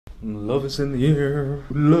Love is in the air,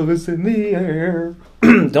 love is in the air.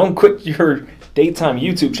 Don't quit your daytime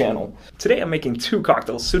YouTube channel. Today I'm making 2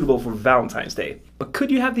 cocktails suitable for Valentine's Day. But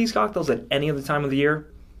could you have these cocktails at any other time of the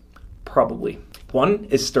year? Probably. One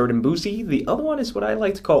is stirred and boozy, the other one is what I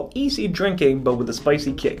like to call easy drinking but with a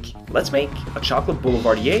spicy kick. Let's make a chocolate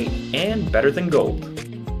Boulevardier and Better Than Gold.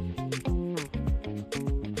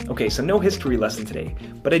 Okay, so no history lesson today,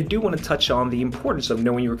 but I do want to touch on the importance of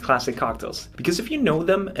knowing your classic cocktails, because if you know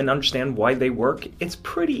them and understand why they work, it's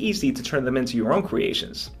pretty easy to turn them into your own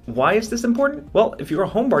creations. Why is this important? Well, if you're a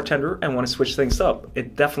home bartender and want to switch things up,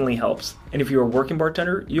 it definitely helps. And if you're a working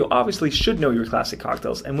bartender, you obviously should know your classic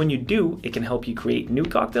cocktails, and when you do, it can help you create new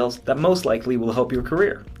cocktails that most likely will help your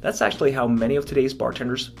career. That's actually how many of today's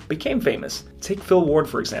bartenders became famous. Take Phil Ward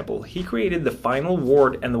for example. He created the Final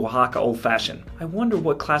Ward and the Oaxaca Old Fashioned. I wonder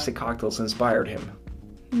what classic cocktails inspired him.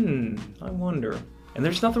 I wonder. And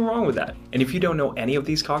there's nothing wrong with that. And if you don't know any of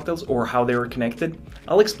these cocktails or how they are connected,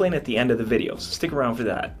 I'll explain at the end of the video, so stick around for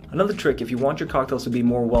that. Another trick if you want your cocktails to be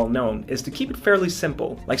more well known is to keep it fairly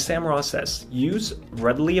simple. Like Sam Ross says, use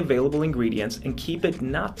readily available ingredients and keep it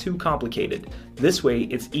not too complicated. This way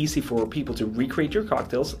it's easy for people to recreate your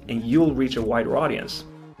cocktails and you'll reach a wider audience.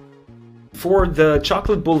 For the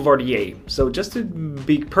chocolate Boulevardier, so just to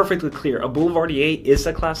be perfectly clear, a Boulevardier is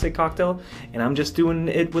a classic cocktail, and I'm just doing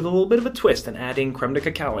it with a little bit of a twist and adding Creme de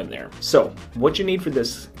Cacao in there. So, what you need for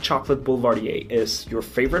this chocolate Boulevardier is your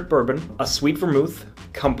favorite bourbon, a sweet vermouth,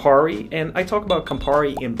 Campari, and I talk about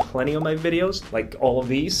Campari in plenty of my videos, like all of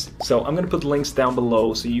these, so I'm going to put links down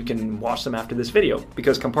below so you can watch them after this video,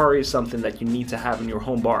 because Campari is something that you need to have in your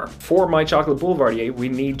home bar. For my chocolate Boulevardier, we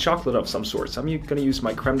need chocolate of some sort, so I'm going to use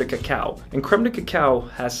my Creme de Cacao. And Creme de Cacao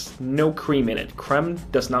has no cream in it. Creme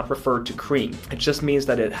does not refer to cream. It just means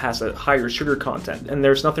that it has a higher sugar content. And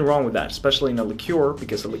there's nothing wrong with that, especially in a liqueur,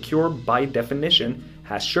 because a liqueur, by definition,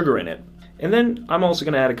 has sugar in it. And then I'm also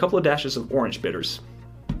going to add a couple of dashes of orange bitters.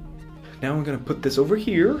 Now I'm going to put this over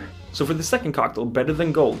here. So for the second cocktail, Better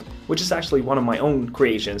Than Gold, which is actually one of my own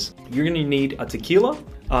creations, you're going to need a tequila.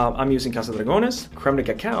 I'm using Casa Dragones, Creme de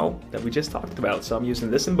Cacao that we just talked about, so I'm using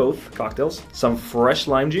this in both cocktails, some fresh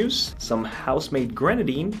lime juice, some house-made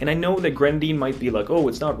grenadine, and I know that grenadine might be like, oh,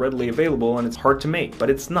 it's not readily available and it's hard to make, but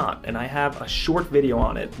it's not, and I have a short video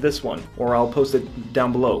on it, this one, or I'll post it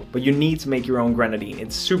down below, but you need to make your own grenadine.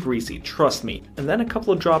 It's super easy, trust me. And then a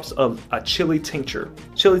couple of drops of a chili tincture.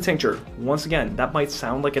 Chili tincture, once again, that might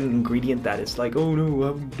sound like an ingredient that is like, oh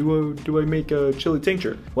no, do I make a chili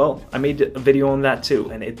tincture? Well, I made a video on that too,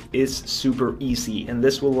 and it is super easy, and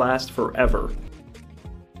this will last forever.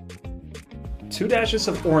 2 dashes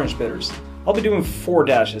of orange bitters. I'll be doing 4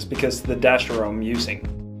 dashes because the dasher I'm using.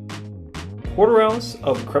 1/4 ounce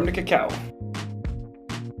of Creme de Cacao.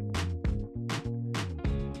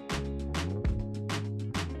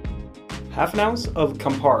 Half an ounce of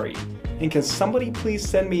Campari. And can somebody please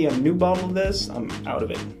send me a new bottle of this? I'm out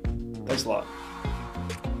of it. Thanks a lot.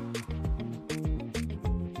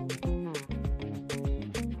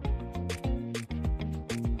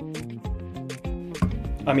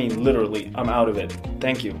 I mean, literally, I'm out of it.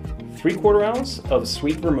 Thank you. 3/4 ounce of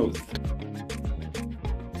sweet vermouth.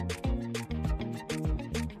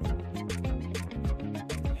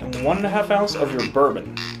 And 1.5 ounce of your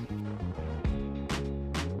bourbon.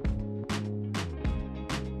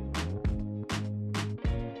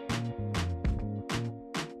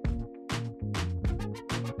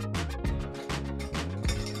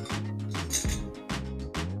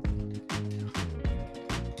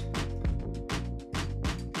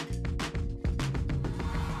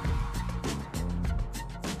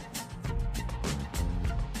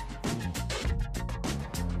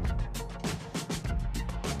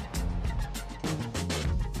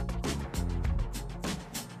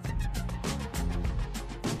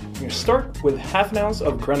 You're going to start with 1/2 ounce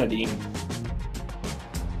of grenadine.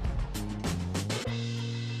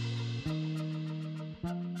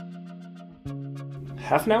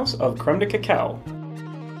 Half an ounce of Creme de Cacao.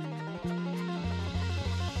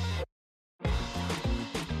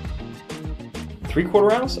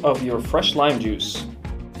 Three-quarter ounce of your fresh lime juice.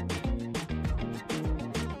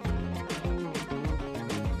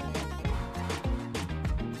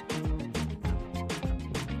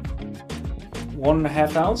 One and a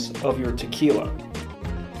half ounce of your tequila.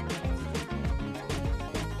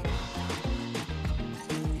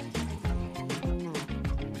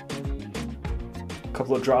 A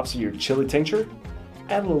couple of drops of your chili tincture.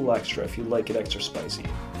 Add a little extra if you like it extra spicy.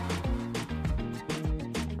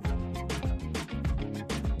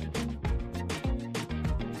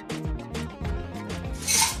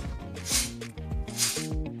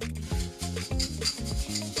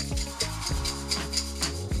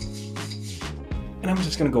 And I'm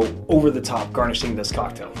just gonna go over the top garnishing this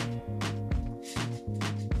cocktail.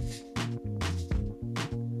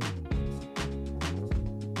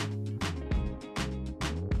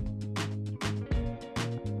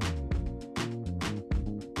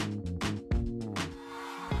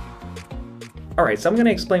 Alright, so I'm going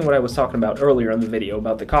to explain what I was talking about earlier in the video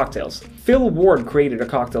about the cocktails. Phil Ward created a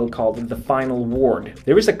cocktail called the Final Word.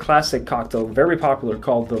 There is a classic cocktail very popular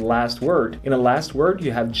called the Last Word. In a Last Word,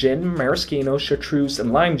 you have gin, maraschino, chartreuse,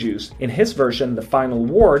 and lime juice. In his version, the Final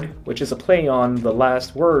Word, which is a play on the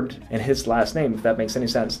last word and his last name, if that makes any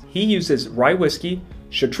sense, he uses rye whiskey,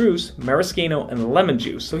 chartreuse, maraschino, and lemon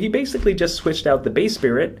juice. So he basically just switched out the base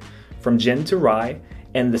spirit from gin to rye,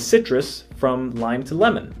 and the citrus from lime to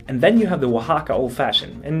lemon. And then you have the Oaxaca Old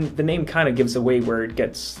Fashioned, and the name kind of gives away where it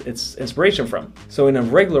gets its inspiration from. So in a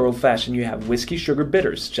regular Old Fashioned, you have whiskey, sugar,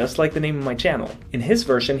 bitters, just like the name of my channel. In his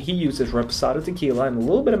version, he uses reposado tequila and a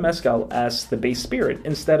little bit of mezcal as the base spirit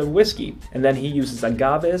instead of whiskey. And then he uses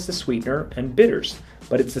agave as the sweetener and bitters,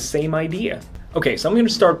 but it's the same idea. Okay, so I'm going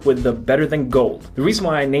to start with the Better Than Gold. The reason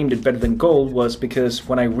why I named it Better Than Gold was because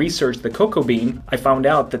when I researched the cocoa bean, I found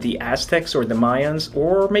out that the Aztecs or the Mayans,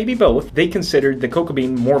 or maybe both, they considered the cocoa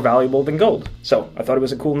bean more valuable than gold. So I thought it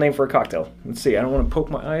was a cool name for a cocktail. Let's see, I don't want to poke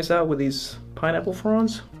my eyes out with these pineapple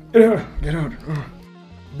fronds. Get out.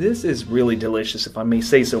 This is really delicious, if I may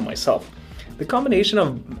say so myself. The combination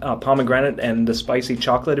of pomegranate and the spicy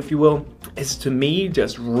chocolate, if you will, is to me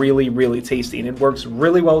just really, really tasty, and it works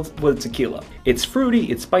really well with tequila. It's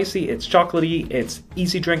fruity, it's spicy, it's chocolatey, it's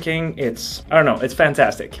easy drinking, it's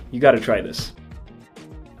fantastic. You gotta try this.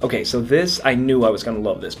 Okay, so this, I knew I was gonna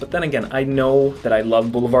love this, but then again, I know that I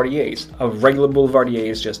love Boulevardiers. A regular Boulevardier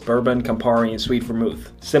is just bourbon, Campari, and sweet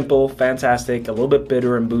vermouth. Simple, fantastic, a little bit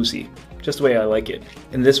bitter and boozy. Just the way I like it.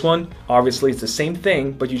 In this one, obviously it's the same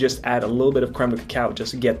thing, but you just add a little bit of creme de cacao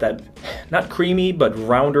just to get that, not creamy, but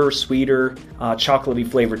rounder, sweeter, chocolatey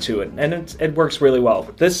flavor to it. And it works really well.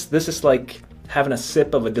 This is like having a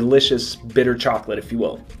sip of a delicious bitter chocolate, if you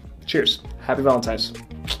will. Cheers. Happy Valentine's.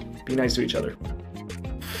 Be nice to each other.